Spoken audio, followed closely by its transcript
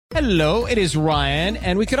Hello, it is Ryan,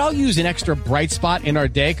 and we could all use an extra bright spot in our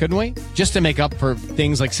day, couldn't we? Just to make up for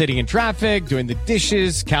things like sitting in traffic, doing the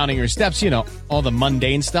dishes, counting your steps, all the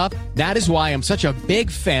mundane stuff. That is why I'm such a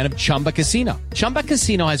big fan of Chumba Casino. Chumba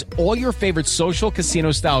Casino has all your favorite social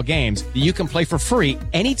casino-style games that you can play for free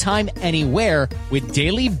anytime, anywhere with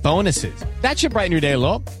daily bonuses. That should brighten your day a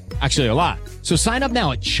little. Actually, a lot. So sign up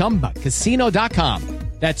now at ChumbaCasino.com.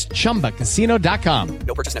 That's ChumbaCasino.com.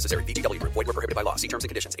 No purchase necessary. VGW Group. Void where prohibited by law. See terms and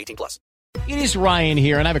conditions. 18+. It is Ryan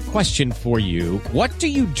here, and I have a question for you. What do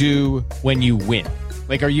you do when you win?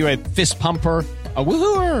 Like, are you a fist pumper, a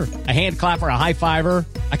woohooer, a hand clapper, a high fiver?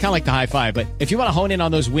 I kind of like the high five, but if you want to hone in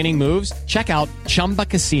on those winning moves, check out Chumba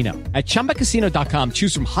Casino. At ChumbaCasino.com,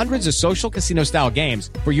 choose from hundreds of social casino-style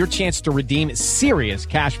games for your chance to redeem serious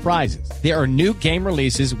cash prizes. There are new game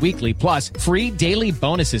releases weekly, plus free daily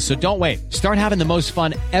bonuses, so don't wait. Start having the most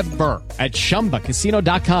fun ever at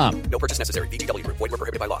ChumbaCasino.com. No purchase necessary. VGW Group. Void where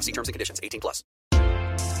prohibited by law. See terms and conditions. 18+.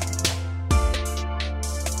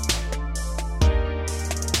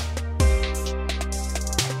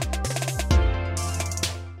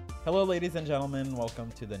 Hello, ladies and gentlemen.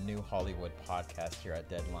 Welcome to the New Hollywood podcast here at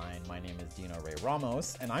Deadline. My name is Dino Ray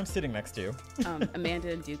Ramos, and I'm sitting next to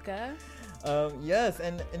Amanda Duca. Yes,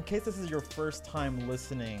 and in case this is your first time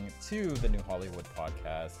listening to the New Hollywood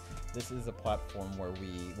podcast, this is a platform where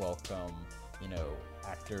we welcome,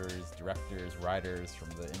 actors, directors, writers from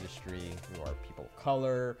the industry who are people of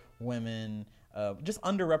color, women, just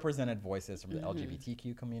underrepresented voices from the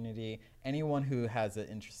LGBTQ community, anyone who has an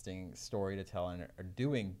interesting story to tell and are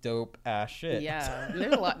doing dope ass shit. Yeah,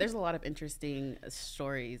 there's a lot of interesting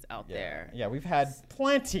stories out there. Yeah, we've had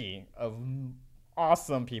plenty of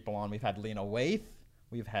awesome people on. We've had Lena Waithe,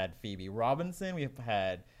 we've had Phoebe Robinson, we've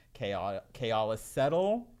had Keala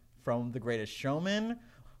Settle from The Greatest Showman.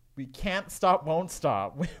 We can't stop, won't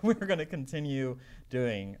stop. We're going to continue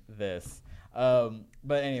doing this.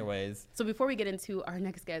 But anyways. So before we get into our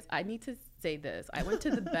next guest, I need to say this. I went to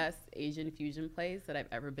the best Asian fusion place that I've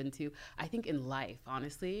ever been to. I think in life,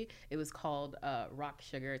 honestly. It was called Rock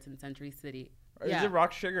Sugar. It's in Century City. Is it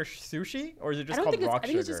Rock Sugar Sushi? Or is it just called Rock Sugar? I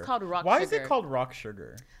think it's just called Rock Sugar. Why is it called Rock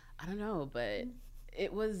Sugar? I don't know, but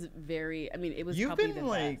it was it was You've probably been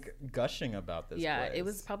the best. Gushing about this place. It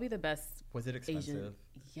was probably the best. Was it expensive? Asian.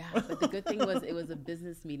 Yeah, but the good thing was it was a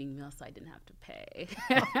business meeting meal, so I didn't have to pay.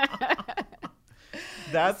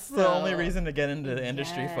 That's the only reason to get into the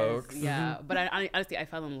industry, folks. Yeah, but honestly, I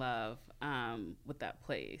fell in love with that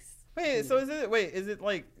place. Wait, so is it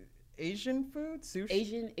like Asian food?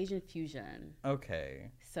 Sushi? Asian fusion.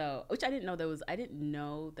 Okay. So, which I didn't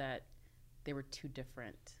know that there were two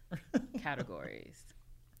different categories.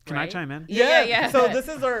 Can I chime in? Yeah. So this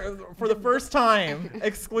is for the first time,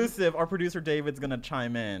 exclusive, our producer David's going to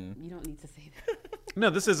chime in. You don't need to say that. No,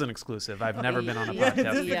 this isn't exclusive. I've never been on a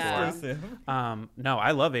podcast before. Exclusive. No,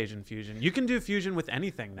 I love Asian fusion. You can do fusion with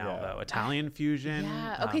anything now, though. Italian fusion.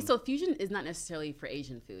 Yeah. Okay, so fusion is not necessarily for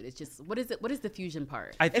Asian food. It's just, what is it? What is the fusion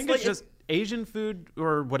part? I think it's just Asian food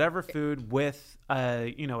or whatever food with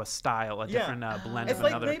a style, a different blend it's of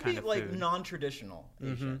like another maybe kind of like food. Non-traditional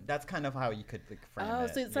Asian. That's kind of how you could frame it. Oh,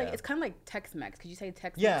 so it's it's kind of like Tex-Mex. Could you say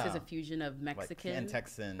Tex-Mex is a fusion of Mexican and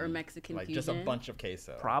Texan or Mexican fusion? Just a bunch of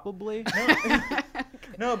queso. Probably.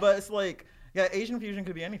 No, but it's like, Asian fusion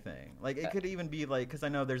could be anything. Like, it could even be like, because I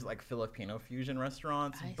know there's like Filipino fusion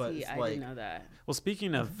restaurants. I but see. it's I like, didn't know that. Well,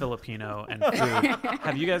 speaking of Filipino and food,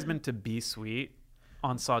 have you guys been to Be Sweet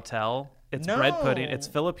on Sawtell? It's bread pudding. It's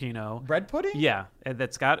Filipino. Bread pudding? Yeah.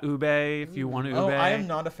 That's got ube if you want ube. Oh, I am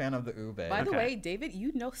not a fan of the ube. By the way, David,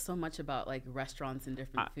 you know so much about like restaurants and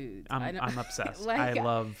different foods. I'm obsessed. Like, I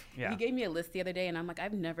love, You gave me a list the other day and I'm like,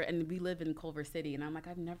 and we live in Culver City and I'm like,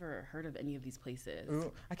 I've never heard of any of these places. Ooh,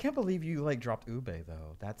 I can't believe you like dropped ube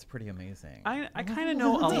though. That's pretty amazing. I kind of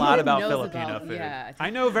know a lot about Filipino food. Yeah,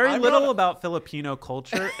 I know very little about Filipino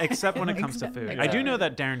culture except when it comes to food. I do know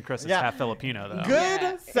that Darren Criss is half Filipino though.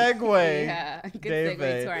 Good segue. Yeah, good David.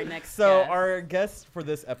 segue to our next guest. guest. Our guest for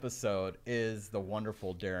this episode is the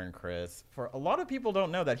wonderful Darren Criss. For a lot of people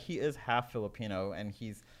don't know that he is half Filipino and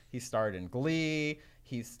he starred in Glee.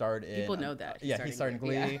 He starred in... People know that. He starred in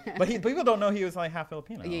Glee. Yeah. But people don't know he was like half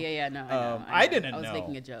Filipino. Yeah, no, I know. I didn't know. I was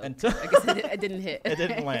making a joke. Until I guess it didn't hit. It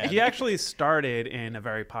didn't land. He actually started in a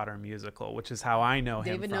Harry Potter musical, which is how I know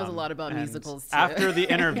him David knows a lot about musicals, too. After the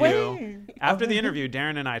interview,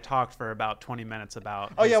 Darren and I talked for about 20 minutes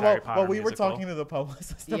about Harry Potter we were musical. talking to the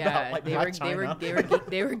publicist about like they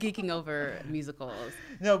were geeking over musicals.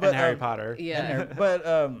 No, but and Harry Potter. Yeah.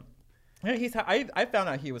 I found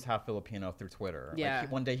out he was half Filipino through Twitter. Yeah.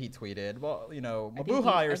 Like one day he tweeted,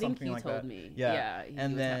 mabuhay or something like that. Me. Yeah. He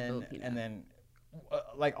and was half then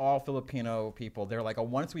like all Filipino people, they're like,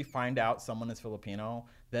 once we find out someone is Filipino,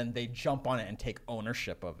 then they jump on it and take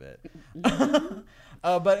ownership of it.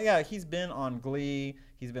 But yeah, he's been on Glee.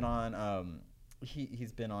 He's been on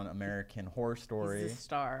he's been on American Horror Story. He's the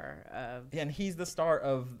star of. And he's the star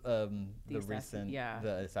of the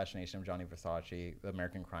assassination of Gianni Versace, the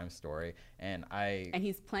American Crime Story, and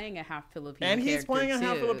he's playing a half Filipino. And he's character playing a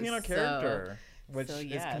half too, Filipino character, which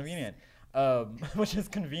is convenient. Which is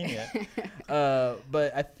convenient.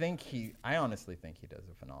 But I honestly think he does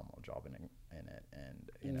a phenomenal job in it, and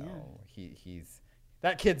you know, he's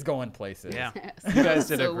that kid's going places. Yeah, you guys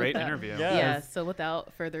did a great interview. Yes. Yeah. So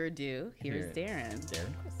without further ado, here's Darren.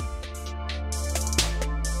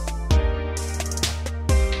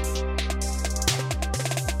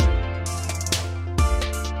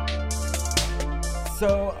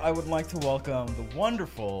 So I would like to welcome the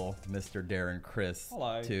wonderful Mr. Darren Criss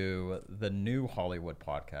Hello. to the New Hollywood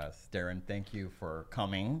podcast. Darren, thank you for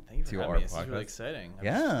coming Thank you for to having our me. This podcast. is really exciting.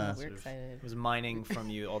 Yeah. We're excited. Was mining from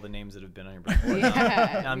you all the names that have been on your before.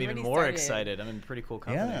 Yeah, Now I'm we even already more started. excited. I'm in pretty cool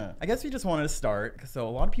company. Yeah. I guess we just wanted to start. So a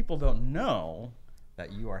lot of people don't know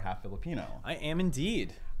that you are half Filipino. I am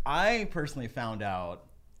indeed. I personally found out,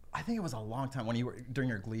 I think it was a long time when you were during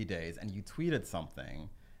your Glee days and you tweeted something.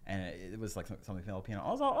 And it was like something Filipino. I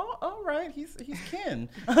was like, oh, all right, he's kin.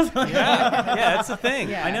 I was like, Yeah, that's the thing.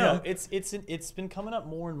 Yeah. I know. It's been coming up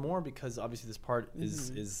more and more because obviously this part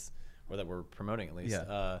is or that we're promoting at least.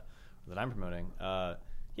 Yeah. That I'm promoting.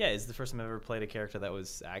 It's the first time I've ever played a character that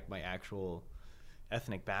was my actual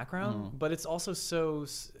ethnic background, but it's also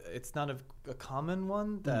it's not a common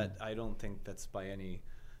one that I don't think that's by any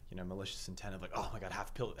malicious intent of like, oh my god,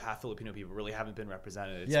 half Filipino people really haven't been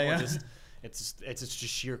represented. It's more just it's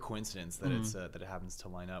just sheer coincidence that that it happens to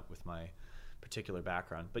line up with my particular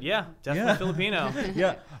background. But yeah, definitely Filipino.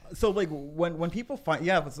 Yeah. So like when people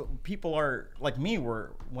people are like me,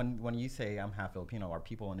 when you say I'm half Filipino, are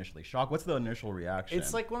people initially shocked? What's the initial reaction?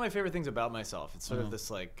 It's like one of my favorite things about myself. It's sort of this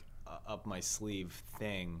like up my sleeve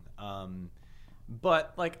thing.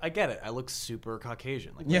 But like I get it. I look super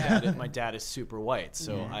Caucasian. Like my dad is super white,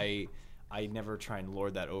 so I never try and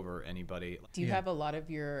lord that over anybody. Do you have a lot of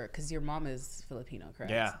because your mom is Filipino, correct?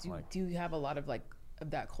 Yeah. Do you have a lot of like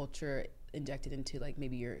of that culture injected into like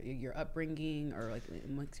maybe your upbringing or like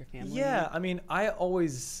amongst your family? Yeah, I mean, I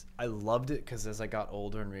loved it because as I got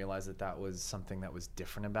older and realized that was something that was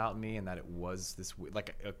different about me and that it was this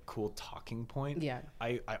like a cool talking point. Yeah.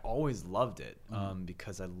 I always loved it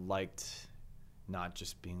because I liked not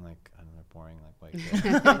just being like, I don't know, boring like white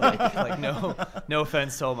kid. like no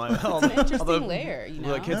offense to all It's an interesting layer,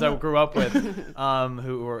 the kids I grew up with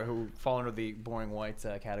who fall under the boring white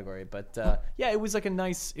category. But it was like a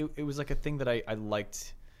nice it was like a thing that I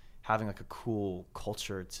liked having, like a cool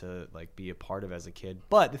culture to like be a part of as a kid.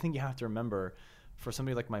 But the thing you have to remember, for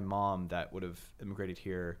somebody like my mom that would have immigrated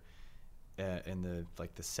here in the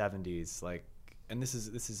 70s, like, and this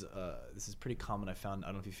is pretty common. I found, I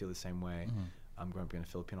don't know if you feel the same way. I'm growing up in a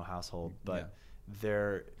Filipino household, but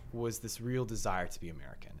there was this real desire to be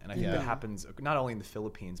American, and I think that happens not only in the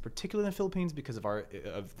Philippines, particularly in the Philippines because of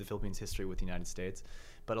the Philippines' history with the United States,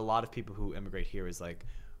 but a lot of people who immigrate here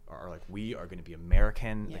are like we are going to be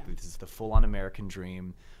American. Yeah. Like, this is the full-on American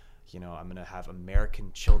dream. I'm going to have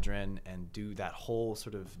American children and do that whole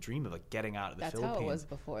sort of dream of like getting out of the Philippines. That's how it was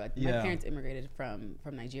before. Like my parents immigrated from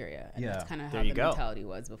Nigeria, and that's kind of how There you the go. mentality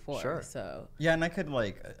was before. Sure. So yeah, and I could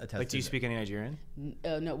like attest. Like, do you to speak any Nigerian?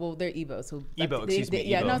 no, well they're Igbo, so Igbo, excuse me.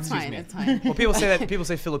 Yeah, Igbo, no, it's excuse fine. me. It's fine. Well, people say that. People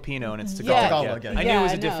say Filipino, and it's Tagalog. Yeah. Tagalog, yeah. I knew it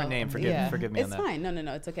was a no, different name. Forgive me on that. It's fine.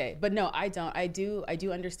 No, it's okay. But no, I don't. I do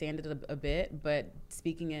understand it a bit, but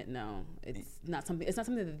speaking it, no, it's not something. It's not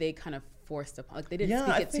something that they kind of forced upon. Like they didn't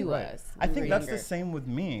speak it to us. I when we think were that's younger. the same with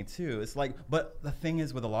me too. It's like, but the thing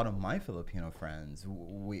is with a lot of my Filipino friends,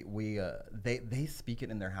 they speak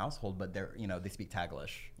it in their household, but they speak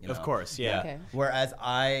Taglish. Of course, yeah. Okay. Whereas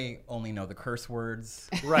I only know the curse words.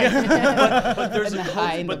 Right. but there's And a the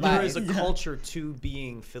high and culture, the but there is bye. a culture to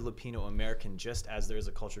being Filipino American, just as there is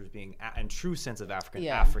a culture to being and true sense of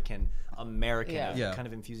African American, kind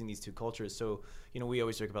of infusing these two cultures. So we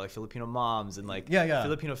always talk about like Filipino moms and like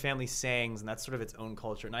Filipino family sayings, and that's sort of its own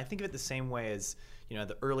culture. And I think of it the same way as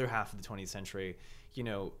the earlier half of the 20th century.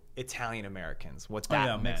 Italian Americans. What's that?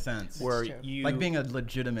 Yeah, makes sense. Where That's true. you Like being a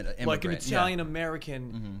legitimate immigrant. like an Italian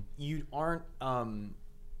American, you aren't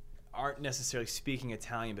necessarily speaking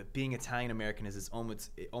Italian, but being Italian American is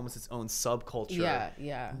almost its own subculture.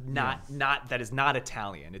 Not that is not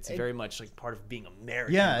Italian. It's very much like part of being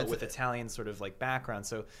American, but with Italian sort of like background.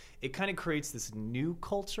 So it kind of creates this new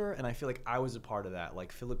culture, and I feel like I was a part of that.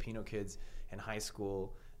 Like Filipino kids in high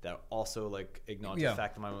school that also like acknowledge the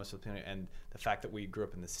fact that my mom was Filipino, and the fact that we grew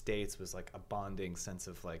up in the States was like a bonding sense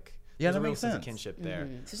of like there's that a real makes sense of sense. kinship there.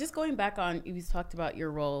 So just going back on, you talked about your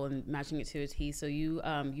role and matching it to a T. So you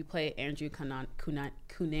play Andrew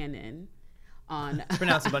Cunanan on. It's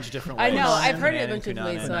pronounced a bunch of different I ways. know, I've heard it a Cunanan, bunch of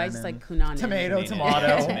ways, so Cunanan. I just like Cunanan. Tomato, Yeah,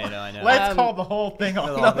 tomato, I know. Let's call the whole thing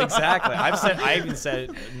off. No, exactly. I even said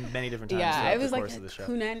it many different times Yeah, throughout it was the like course of the show.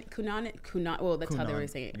 Cunanan. Well, that's how they were Cunanan,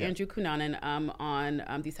 saying it. yeah. Andrew Cunanan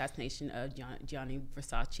on the assassination of Gianni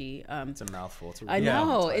Versace. It's a mouthful. It's a I really long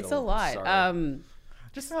know, it's a title. lot. Sorry.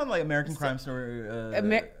 Just sound like American Crime Story.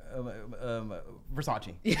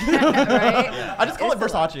 Versace. Right? I just call it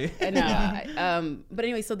Versace. And but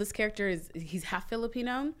anyway, so this character he's half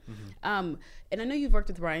Filipino, and I know you've worked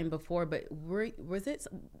with Ryan before, but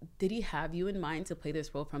did he have you in mind to play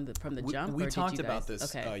this role from the jump? We or did talked you about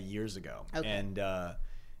guys- this years ago, Okay. and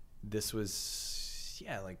this was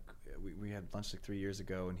like we had lunch like 3 years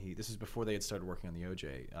ago, and this was before they had started working on the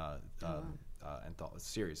OJ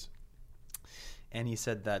series. And he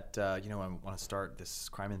said that, I want to start this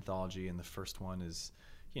crime anthology, and the first one is,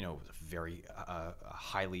 a very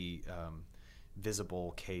highly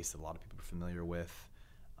visible case that a lot of people are familiar with.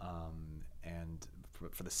 And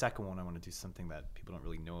for the second one, I want to do something that people don't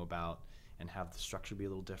really know about and have the structure be a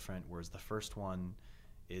little different, whereas the first one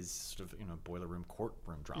is sort of, boiler room,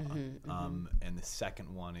 courtroom drama. And the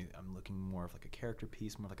second one, I'm looking more of like a character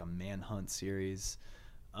piece, more like a manhunt series.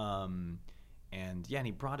 And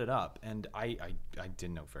he brought it up, and I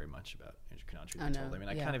didn't know very much about Andrew Cunanan. I mean,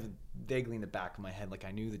 I kind of vaguely in the back of my head, like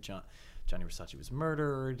I knew that Gianni Versace was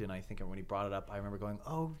murdered, and I think when he brought it up, I remember going,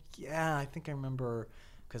 oh yeah, I think I remember,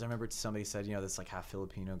 because I remember somebody said, this like half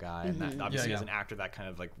Filipino guy, and that obviously as an actor, that kind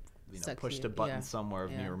of like pushed a button somewhere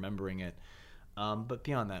of me remembering it. But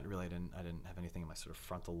beyond that, really, I didn't have anything in my sort of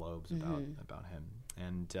frontal lobes about him,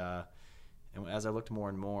 and as I looked more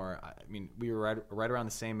and more, I mean, we were right around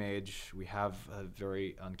the same age. We have a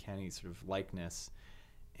very uncanny sort of likeness.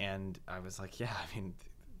 And I was like, yeah, I mean,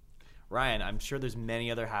 Ryan, I'm sure there's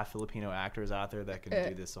many other half Filipino actors out there that can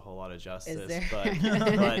do this a whole lot of justice. But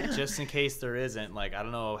just in case there isn't, like, I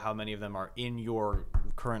don't know how many of them are in your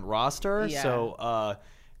current roster. Yeah. So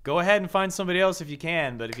go ahead and find somebody else if you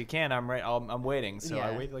can. But if you can, I'm waiting. So I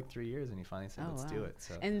Yeah. waited like 3 years, and he finally said, let's do it.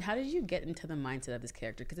 So. And how did you get into the mindset of this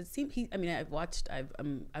character? Because it seemed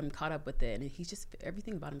I'm caught up with it, and he's just,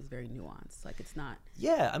 everything about him is very nuanced. Like, it's not.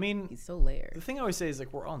 Yeah, I mean, He's so layered. the thing I always say is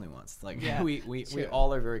like we're all nuanced. Like we True.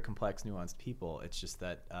 all are very complex, nuanced people. It's just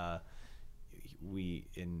that we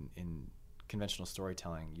in conventional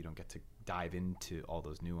storytelling, you don't get to dive into all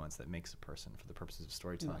those nuance that makes a person. For the purposes of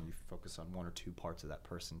storytelling, you focus on one or two parts of that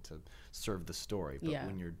person to serve the story. But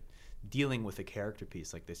when you're dealing with a character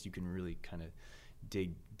piece like this, you can really kind of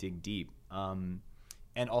dig deep.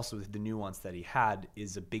 And also the nuance that he had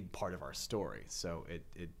is a big part of our story. So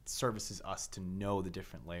it services us to know the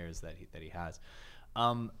different layers that he has.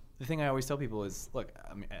 The thing I always tell people is, look,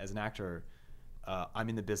 I mean, as an actor, I'm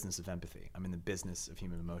in the business of empathy. I'm in the business of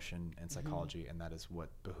human emotion and psychology, and that is what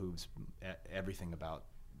behooves everything about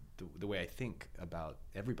the way I think about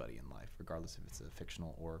everybody in life, regardless if it's a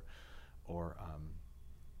fictional or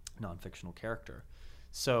non-fictional character.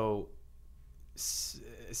 So,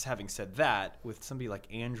 having said that, with somebody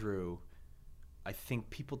like Andrew, I think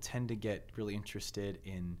people tend to get really interested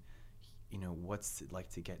in, what's it like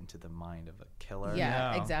to get into the mind of a killer.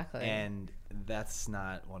 Yeah, exactly. And that's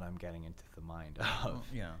not what I'm getting into the mind of.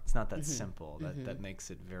 Yeah. It's not that simple. That makes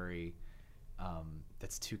it very,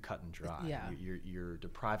 that's too cut and dry. Yeah. You're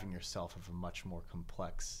depriving yourself of a much more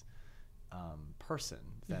complex person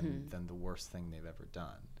than the worst thing they've ever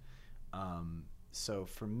done. So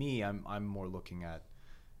for me, I'm more looking at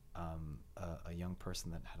a young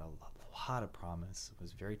person that had a lot of promise,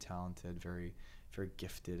 was very talented, very very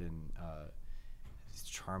gifted, and he's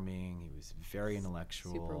charming. He was very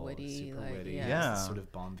intellectual, Super witty, like, yeah. Yeah. sort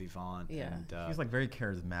of bon vivant. Yeah. And, He's like very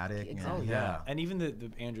charismatic. Exactly. Yeah. and even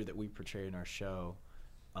the Andrew that we portray in our show,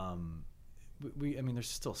 I mean, there's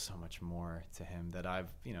still so much more to him that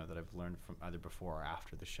I've learned from either before or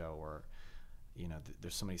after the show, or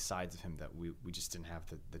there's so many sides of him that we just didn't have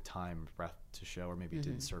the time, breath to show, or maybe it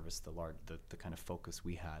didn't service the kind of focus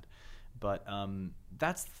we had. But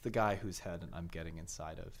that's the guy whose head I'm getting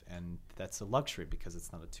inside of, and that's a luxury because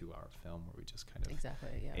it's not a 2-hour film where we just kind of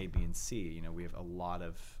A, B, and C. We have a lot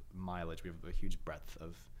of mileage. We have a huge breadth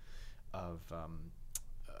of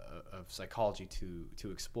psychology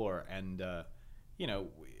to explore, and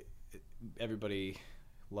everybody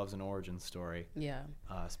loves an origin story. Yeah.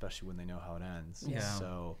 Especially when they know how it ends. Yeah.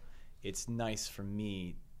 So it's nice for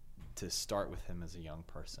me to start with him as a young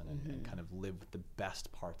person and kind of live with the best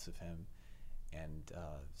parts of him,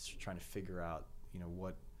 trying to figure out,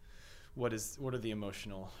 what are the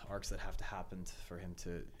emotional arcs that have to happen for him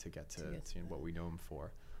to get to what we know him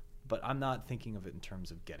for. But I'm not thinking of it in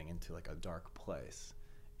terms of getting into like a dark place.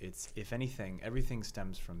 It's, if anything, everything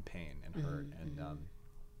stems from pain and hurt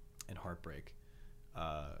and heartbreak,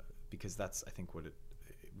 because that's, I think, what it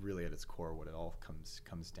really at its core, what it all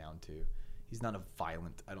comes down to. He's not I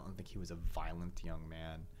don't think he was a violent young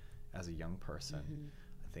man as a young person.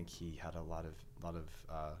 I think he had a lot of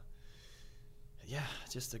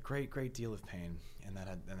just a great deal of pain, and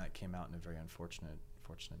that came out in a very unfortunate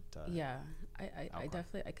I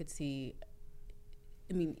definitely, I could see,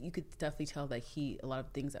 I mean, you could definitely tell that a lot of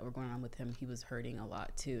things that were going on with him, he was hurting a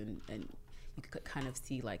lot too, and you could kind of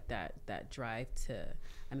see like that drive to,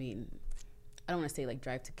 I mean, I don't want to say like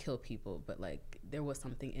drive to kill people, but like there was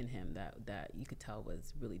something in him that you could tell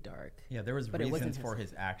was really dark. Yeah, there was reasons for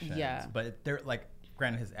his actions. Yeah, but there, like,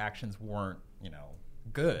 granted, his actions weren't,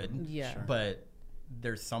 good. Yeah, but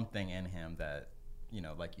there's something in him that,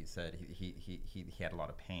 like you said, he had a lot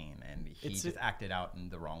of pain, and he just acted out in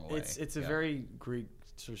the wrong way. It's a very Greek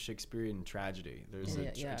sort of Shakespearean tragedy. There's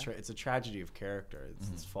it's a tragedy of character. It's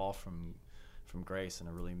this fall from grace in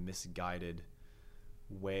a really misguided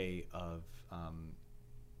way of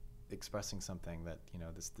expressing something that,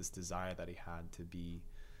 this desire that he had to be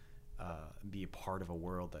a part of a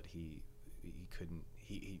world that he couldn't,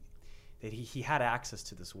 he had access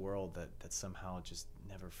to this world that somehow just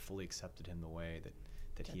never fully accepted him the way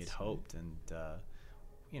that he had hoped. And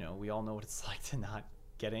we all know what it's like to not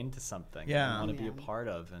get into something that you want to be a part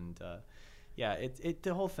of. And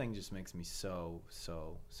the whole thing just makes me so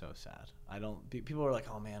sad. People are like,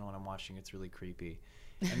 oh man, when I'm watching it's really creepy,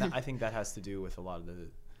 and I think that has to do with a lot of the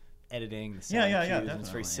editing, the sound cues, and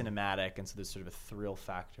it's very cinematic, and so there's sort of a thrill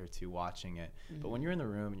factor to watching it. But when you're in the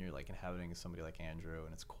room and you're like inhabiting somebody like Andrew,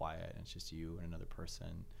 and it's quiet and it's just you and another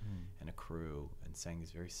person and a crew and saying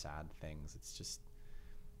these very sad things, it's just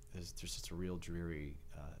there's just a real dreary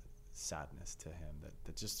sadness to him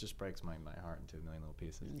that just breaks my heart into a million little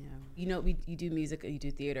pieces. You do music, you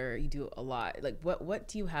do theater, you do a lot. Like what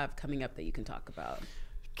do you have coming up that you can talk about?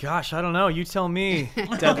 Gosh, I don't know. You tell me,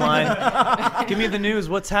 Deadline. Give me the news.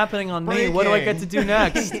 What's happening on me? What do I get to do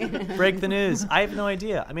next? Break the news. I have no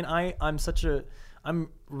idea. I mean, I'm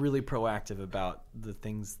really proactive about the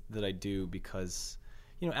things that I do because,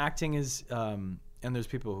 acting is, and there's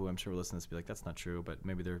people who I'm sure will listen to this and be like, that's not true, but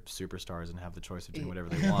maybe they're superstars and have the choice of doing whatever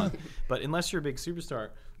they want. But unless you're a big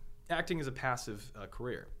superstar, acting is a passive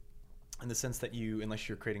career. In the sense that unless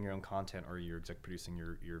you're creating your own content or you're exec producing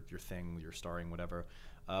your thing, you're starring, whatever,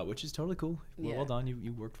 which is totally cool. Well done,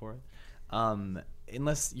 you worked for it.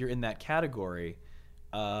 Unless you're in that category,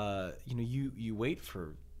 you wait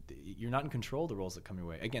for. You're not in control of the roles that come your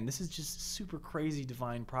way. Again, this is just super crazy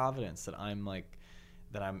divine providence that I'm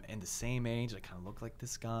in the same age. I kind of look like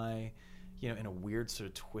this guy, in a weird sort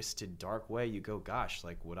of twisted, dark way. You go, gosh,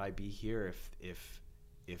 like would I be here if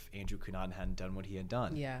Andrew Cunanan hadn't done what he had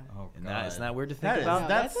done? Yeah. Oh, and isn't that weird to think about?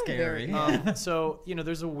 That's scary. So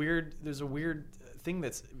there's a weird thing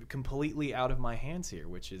that's completely out of my hands here,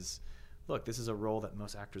 which is, look, this is a role that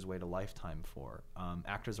most actors wait a lifetime for.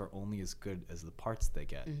 Actors are only as good as the parts they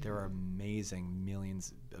get. There are amazing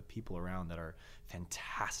millions of people around that are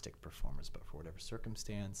fantastic performers, but for whatever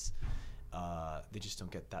circumstance, they just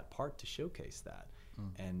don't get that part to showcase that.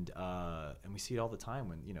 And we see it all the time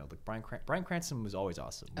when like Bryan Cranston was always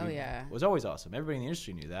awesome. Was always awesome. Everybody in the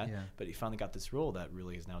industry knew that. But he finally got this role that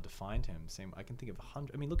really has now defined him. I can think of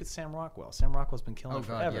 100. I mean, look at Sam Rockwell. Sam Rockwell's been killing it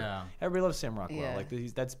forever. Yeah. Everybody loves Sam Rockwell. Yeah. Like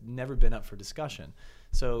that's never been up for discussion.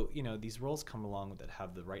 So these roles come along that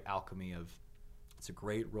have the right alchemy of, it's a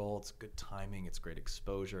great role, it's good timing, it's great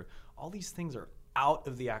exposure. All these things are out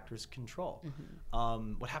of the actor's control.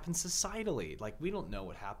 What happens societally, like we don't know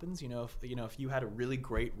what happens. If you had a really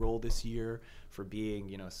great role this year for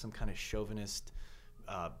being some kind of chauvinist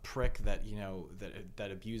prick that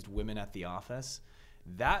that abused women at the office,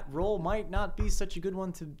 that role might not be such a good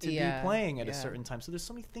one to be playing at a certain time. So there's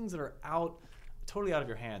so many things that are totally out of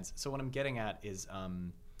your hands. So what I'm getting at is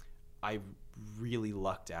I really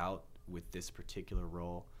lucked out with this particular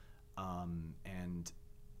role, and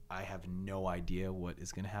I have no idea what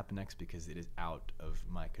is going to happen next because it is out of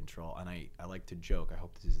my control. And I like to joke, I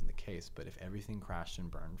hope this isn't the case, but if everything crashed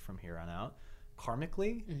and burned from here on out,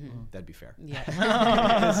 karmically, that'd be fair.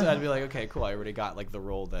 Yeah. So I'd be like, okay, cool. I already got like the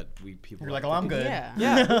role that people. You're like, oh, I'm good.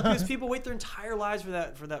 Yeah. Because people wait their entire lives for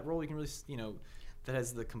that role. You can really, that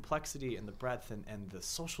has the complexity and the breadth and the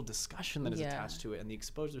social discussion that is attached to it and the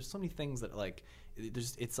exposure. There's so many things that like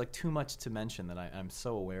it's like too much to mention that I'm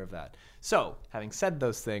so aware of that. So having said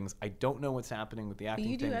those things, I don't know what's happening with the acting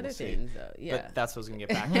You do thing. other We'll see. things, though. Yeah. But that's what I was gonna get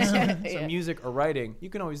back to. So music or writing, you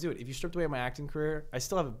can always do it. If you stripped away my acting career, I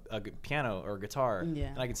still have a piano or a guitar,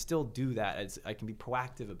 and I can still do that. I can be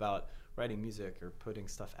proactive about writing music or putting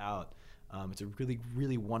stuff out. It's a really,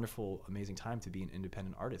 really wonderful, amazing time to be an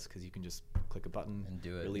independent artist because you can just click a button and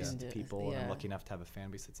do it, release it to people. Yeah. And I'm lucky enough to have a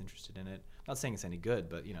fan base that's interested in it. Not saying it's any good,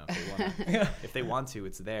 but you know, if they want to,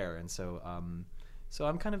 it's there. And so, so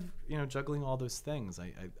I'm kind of juggling all those things.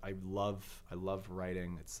 I love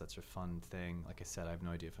writing. It's such a fun thing. Like I said, I have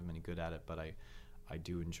no idea if I'm any good at it, but I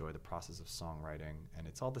do enjoy the process of songwriting, and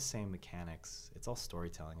it's all the same mechanics. It's all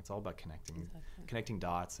storytelling. It's all about connecting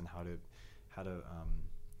dots and how to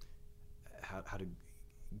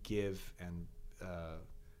give and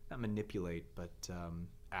not manipulate, but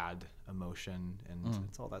add emotion, and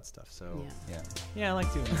it's all that stuff. So yeah, I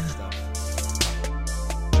like doing that stuff.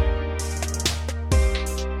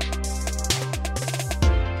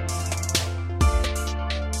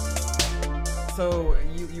 So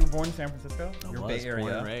you were born in San Francisco? You're Bay Area.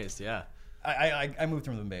 Born and raised, yeah. I moved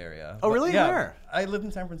from the Bay Area. Oh, really? Yeah, Where? I lived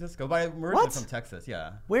in San Francisco, but I'm originally from Texas.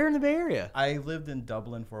 Yeah. Where in the Bay Area? I lived in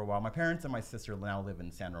Dublin for a while. My parents and my sister now live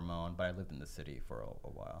in San Ramon, but I lived in the city for a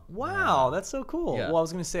while. Wow, that's so cool. Yeah. Well, I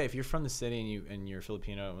was gonna say, if you're from the city and you're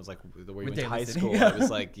Filipino, it was like where you went to high City. school. It was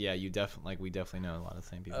like, yeah, we definitely know a lot of the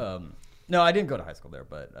same people. No, I didn't go to high school there,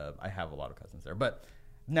 but I have a lot of cousins there. But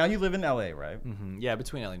now you live in LA, right? Yeah,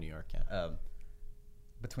 between LA and New York. Yeah.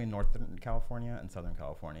 Between Northern California and Southern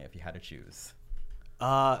California, if you had to choose.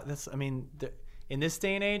 In this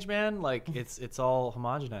day and age, man, like it's all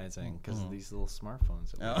homogenizing because of these little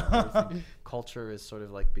smartphones. Everything. Culture is sort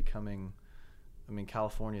of like becoming. I mean,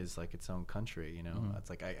 California is like its own country. You know,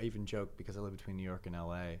 it's like I even joke because I live between New York and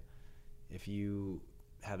LA. If we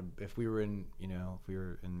were in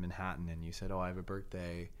Manhattan and you said, "Oh, I have a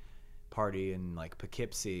birthday party in like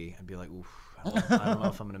Poughkeepsie," I'd be like, "Oof, I don't know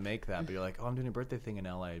if I'm gonna make that." But you're like, "Oh, I'm doing a birthday thing in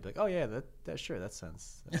LA." I'd be like, "Oh yeah, that sure, that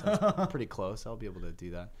sounds pretty close. I'll be able to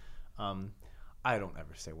do that." I don't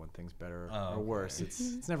ever say one thing's better or worse.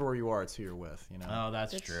 It's never where you are; it's who you're with. You know. Oh,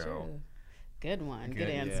 that's true. Good one. Good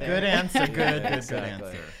answer. Yeah. Good answer. Good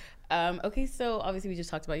Exactly. answer. Okay, so obviously we just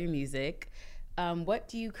talked about your music. What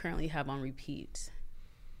do you currently have on repeat?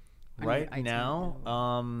 Right now,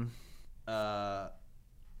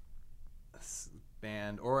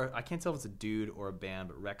 band, or I can't tell if it's a dude or a band,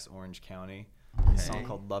 but Rex Orange County. A song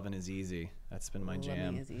called "Lovin' Is Easy." That's been my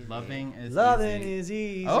jam. Loving is Loving easy. is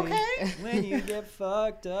easy. Okay. When you get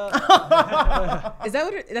fucked up. Is that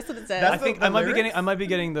what that's what it says? I think I might be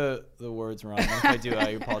getting the words wrong. If I do, I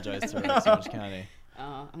apologize to Rex Orange County.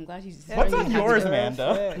 I'm glad you just What's on you have yours, to-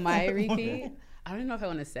 Amanda? My repeat. I don't even know if I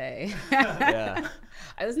want to say. Yeah.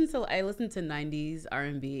 I listen to 90s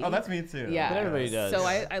R&B. Oh, that's me too. Yeah, But everybody does. So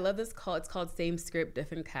I love this call. It's called Same Script,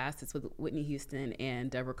 Different Cast. It's with Whitney Houston and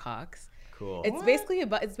Deborah Cox. Cool. It's basically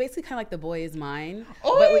kind of like The Boy Is Mine,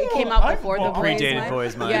 but it came out before The Boy Is Predated Mine. Boy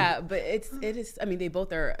Is Mine. Yeah, but it is. I mean, they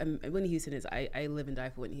both are. Whitney Houston is. I live and die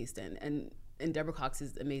for Whitney Houston, and Deborah Cox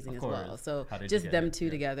is amazing as well. So just them two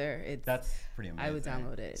together, That's pretty amazing. I would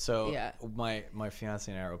download it. So yeah. my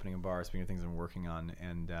fiance and I are opening a bar. Speaking of things I'm working on,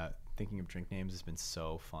 and thinking of drink names has been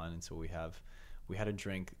so fun. And so we had a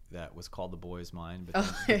drink that was called The Boy Is Mine, but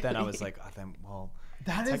then I was like,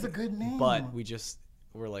 That is a good name. But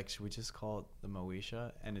we're like, should we just call it the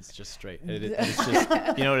Moesha? And it's just straight. It's just,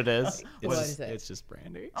 you know what it is? What is it? It's just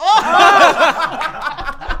brandy.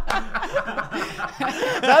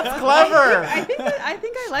 That's clever. I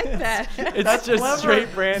think I like that. It's just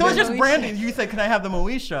straight brandy. So it's just brandy. You said, "Can I have the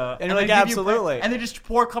Moesha?" And you're like, they give you absolutely. and they just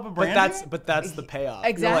pour a cup of brandy. But that's the payoff.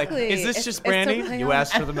 Exactly. You're like, is this It's- just it's the brandy? You payoff.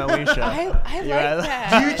 asked for the Moesha. I like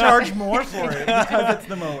that. You charge more for it because it's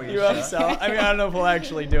the Moesha. You upsell. I mean, I don't know if we'll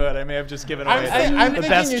actually do it. I may have just given away I'm the thinking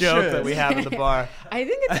best you joke should. that we have at the bar. I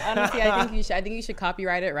think it's honestly. I think you should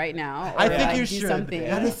copyright it right now. I or, think like, you do should. something.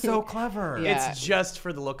 That is so clever. Yeah. It's just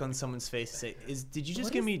for the look on someone's face to say, did you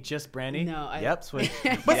just give me just brandy? No, Yep, sweet.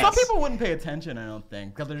 But some Yes. people wouldn't pay attention. I don't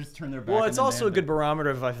think because they just turn their back. Well, and it's then also a they- good barometer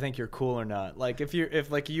of if I think you're cool or not. Like if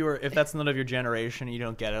that's none of your generation, and you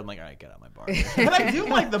don't get it. I'm like, all right, get out my bar. But I do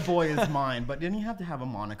like The Boy Is Mine. But didn't you have to have a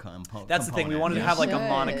Monica That's the thing. We wanted to You have like a should.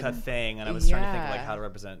 Monica thing, and I was trying to think of like Yeah. how to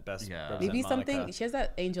represent best. Yeah. Represent Maybe Monica. something. She has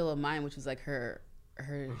that Angel of Mine, which was like her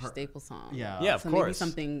staple song. Yeah. Yeah, of so course. maybe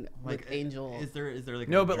something Like, with Angel. Is there like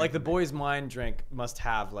No, a but like drink the that- Boy's Mind drink must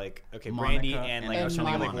have like brandy Monica and like I and was trying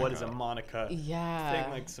to think like Monica. what is a Monica Yeah.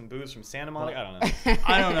 thing, like some booze from Santa Monica. I don't know.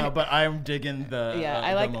 I don't know, but I'm digging the. Yeah, the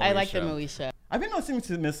I like the Moesha. Moesha. I've been listening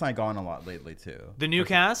to Miss Saigon a lot lately too. The new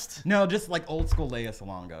cast? No, just like old school Lea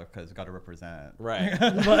Salonga, because we got to represent. Right.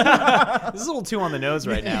 This is a little too on the nose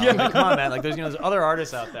right now. Yeah. Like, come on, man. Like, there's other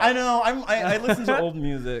artists out there. I know. I listen to old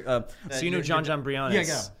music. So you know John Briones?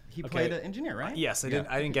 Yeah. He played an engineer, right? Yes, I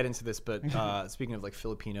didn't get into this, but speaking of like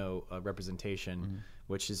Filipino representation,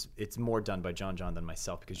 which it's more done by John than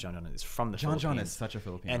myself, because John is from the Philippines. John is such a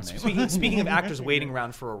Filipino And name. speaking of actors waiting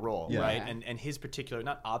around for a role, Yeah. right? And his particular,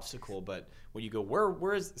 not obstacle, but when you go,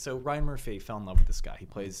 where is, so Ryan Murphy fell in love with this guy. He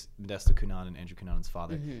plays Modesto Cunanan, Andrew Cunanan's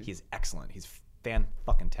father. He is excellent. He's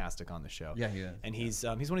fan-fucking-tastic on the show. Yeah, he is. And he's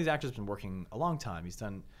one of these actors who's been working a long time. He's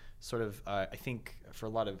done sort of, I think, for a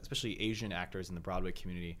lot of, especially Asian actors in the Broadway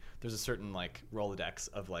community, there's a certain like Rolodex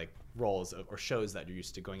of like roles or shows that you're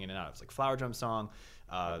used to going in and out of. It's like Flower Drum Song,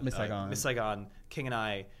 Miss Saigon, King and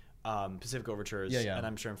I, Pacific Overtures, Yeah. and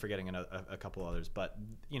I'm sure I'm forgetting a couple others. But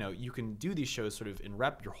you know, you can do these shows sort of in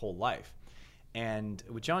rep your whole life. And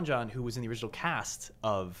with John, who was in the original cast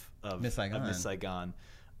of Miss Saigon,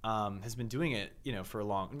 has been doing it, you know, for a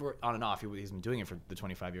long, on and off. He's been doing it for the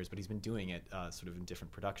 25 years, but he's been doing it sort of in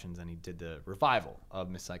different productions. And he did the revival of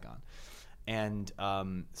Miss Saigon, and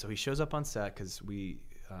so he shows up on set because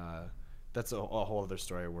that's a whole other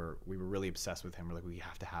story where we were really obsessed with him. We're like, we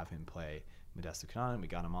have to have him play Modesto Cunanan. We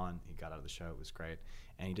got him on. He got out of the show. It was great,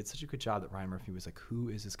 and he did such a good job that Ryan Murphy was like, "Who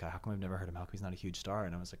is this guy? How come I've never heard him? How come he's not a huge star?"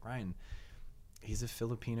 And I was like, Ryan, he's a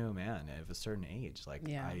Filipino man of a certain age. Like,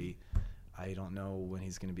 I don't know when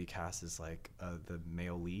he's going to be cast as like the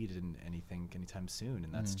male lead in anything anytime soon,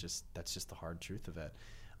 and that's just the hard truth of it.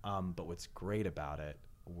 But what's great about it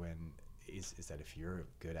is that if you're a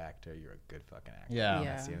good actor, you're a good fucking actor. Yeah. And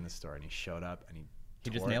I see it in the story, and he showed up and he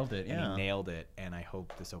just tore nailed it. and Yeah. he nailed it. And I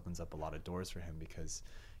hope this opens up a lot of doors for him, because,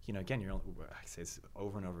 you know, again, I say this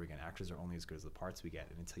over and over again, actors are only as good as the parts we get,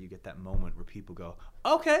 and until you get that moment where people go,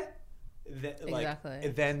 okay. Exactly.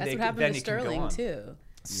 Then That's they what happened then to it can go Sterling on. too.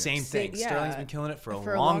 Same thing. Yeah. Sterling's been killing it for a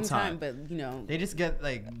For long time. but you know, They just get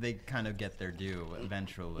they kind of get their due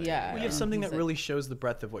eventually. Yeah. Well, you have And something he's that like- really shows the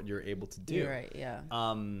breadth of what you're able to do. you're right. Yeah.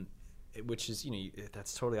 Which is, you know,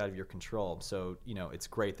 that's totally out of your control. So, you know, it's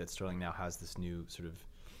great that Sterling now has this new sort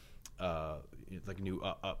of like new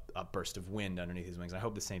upburst of wind underneath his wings. I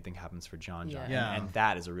hope the same thing happens for John. Yeah. And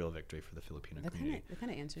that is a real victory for the Filipino community. That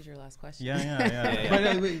kind of answers your last question. Yeah.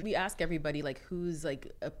 But, We ask everybody like who's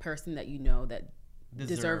like a person that you know that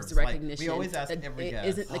deserves like, recognition. we always ask that every guest.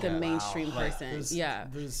 isn't like a mainstream Like, person. Yeah.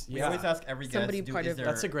 we always ask every guest. Somebody part is of- there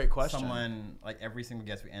That's a great question. Someone, like every single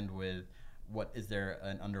guest we end with, what is there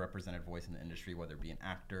an underrepresented voice in the industry, whether it be an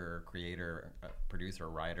actor, creator, producer,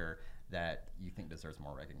 writer, that you think deserves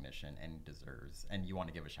more recognition and you want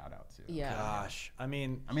to give a shout out to? Yeah. Gosh, I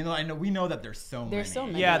mean, we know that there's so many. There's so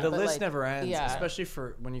many. yeah, the but, list like, never ends, yeah. especially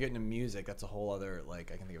for when you get into music. That's a whole other,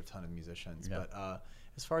 like, I can think of a ton of musicians. Yeah. But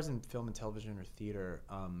as far as in film and television or theater,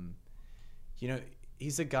 you know,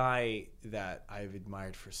 he's a guy that I've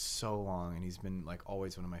admired for so long, and he's been like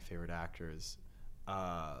always one of my favorite actors.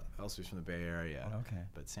 Also, he's from the Bay Area. Okay.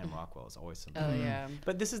 But Sam Rockwell is always somebody. Oh yeah.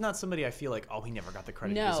 But this is not somebody I feel like, oh, he never got the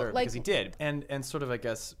credit he No, deserved, like- because he did. And sort of, I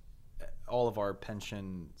guess, all of our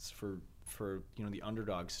pensions for you know, the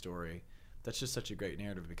underdog story, that's just such a great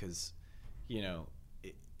narrative, because, you know,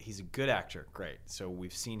 he's a good actor, great. So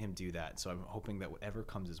we've seen him do that. So I'm hoping that whatever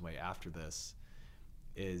comes his way after this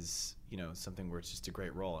is, you know, something where it's just a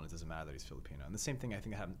great role, and it doesn't matter that he's Filipino. And the same thing I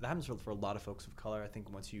think that happens for a lot of folks of color. I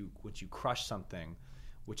think once you crush something,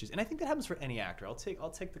 and I think that happens for any actor. I'll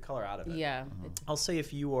take the color out of it. Yeah. I'll say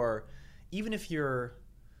even if you're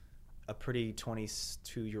a pretty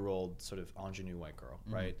 22-year-old sort of ingenue white girl,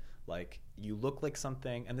 right? Like, you look like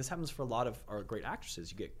something, and this happens for a lot of our great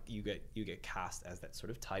actresses. You get cast as that sort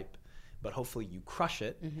of type, but hopefully you crush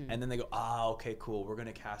it, and then they go, okay, cool, we're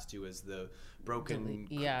gonna cast you as the broken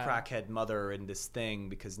crackhead mother in this thing,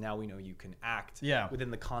 because now we know you can act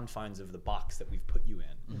within the confines of the box that we've put you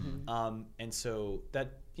in. And so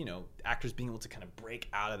that, you know, actors being able to kind of break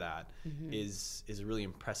out of that is a really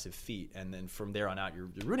impressive feat. And then from there on out, you're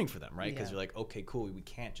rooting for them, right? Because you're like, okay, cool, we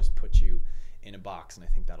can't just put you in a box. And I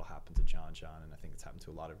think that'll happen to John, and I think it's happened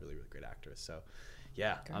to a lot of really, really great actors. So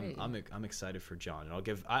yeah, I'm excited for John,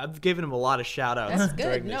 and I've given him a lot of shout outs. That's good.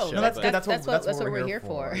 During this show, that's but- good. That's what we're here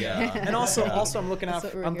for. Yeah, and also I'm looking out.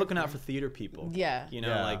 That's what we're I'm here looking for. out for theater people. Yeah. You know,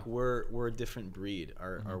 Yeah. like we're a different breed.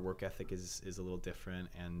 Our work ethic is a little different,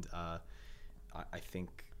 and I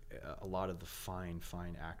think a lot of the fine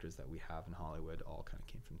actors that we have in Hollywood all kind of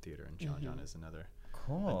came from theater, and John is another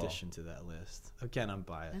Cool. addition to that list. Again, I'm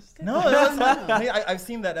biased. No, I mean, I've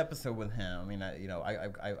seen that episode with him. I mean,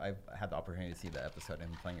 I've had the opportunity to see the episode of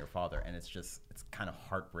him playing your father, and it's kind of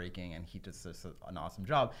heartbreaking, and he just does an awesome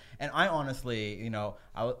job. And I honestly,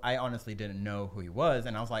 I honestly didn't know who he was,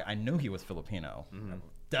 and I was like, I knew he was Filipino. Mm-hmm.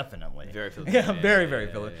 Definitely. Very Filipino. Yeah, very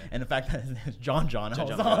Filipino. Yeah. And the fact that his name is John.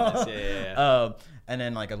 And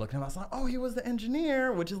then I looked at him, I was like, oh, he was the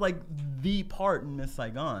engineer, which is the part in Miss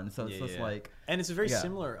Saigon. So it's just and it's a very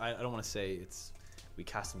similar. I don't want to say we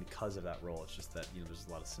cast him because of that role. It's just that there's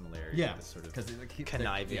a lot of similarities. Yeah, this sort of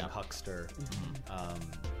conniving huckster.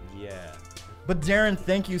 But Darren,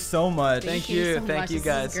 thank you so much. Thank you guys.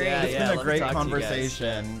 It's been a great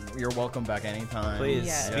conversation. You're welcome back anytime.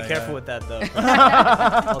 Please be careful with that though.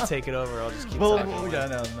 I'll take it over. I'll just keep talking.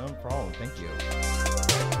 No problem. Thank you.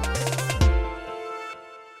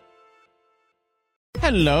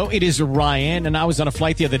 Hello, it is Ryan, and I was on a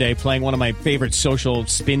flight the other day playing one of my favorite social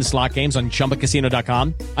spin slot games on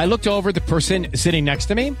ChumbaCasino.com. I looked over at the person sitting next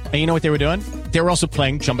to me, and you know what they were doing? They were also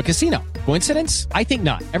playing Chumba Casino. Coincidence? I think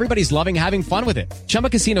not. Everybody's loving having fun with it. Chumba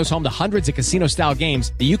Casino is home to hundreds of casino-style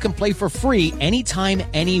games that you can play for free anytime,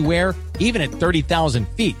 anywhere, even at 30,000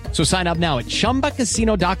 feet. So sign up now at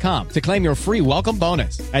ChumbaCasino.com to claim your free welcome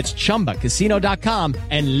bonus. That's ChumbaCasino.com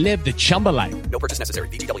and live the Chumba life. No purchase necessary.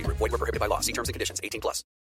 VGW Group. Void where prohibited by law. See terms and conditions. 18+.